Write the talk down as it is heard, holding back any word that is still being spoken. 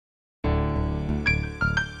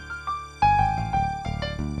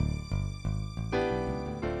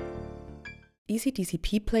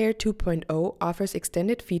easyDCP Player 2.0 offers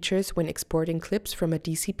extended features when exporting clips from a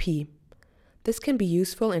DCP. This can be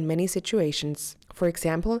useful in many situations. For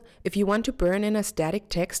example, if you want to burn in a static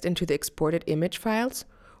text into the exported image files,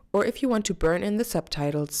 or if you want to burn in the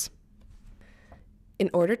subtitles. In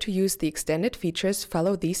order to use the extended features,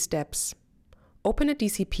 follow these steps. Open a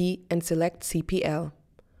DCP and select CPL.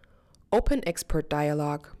 Open Export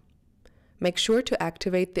dialog. Make sure to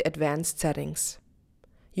activate the advanced settings.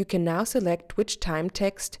 You can now select which time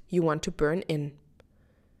text you want to burn in.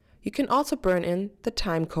 You can also burn in the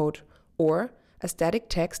timecode or a static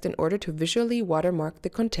text in order to visually watermark the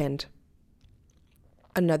content.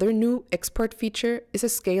 Another new export feature is a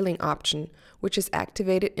scaling option, which is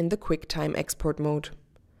activated in the QuickTime export mode.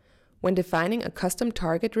 When defining a custom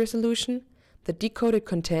target resolution, the decoded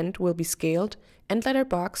content will be scaled and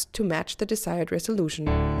letterboxed to match the desired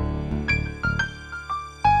resolution.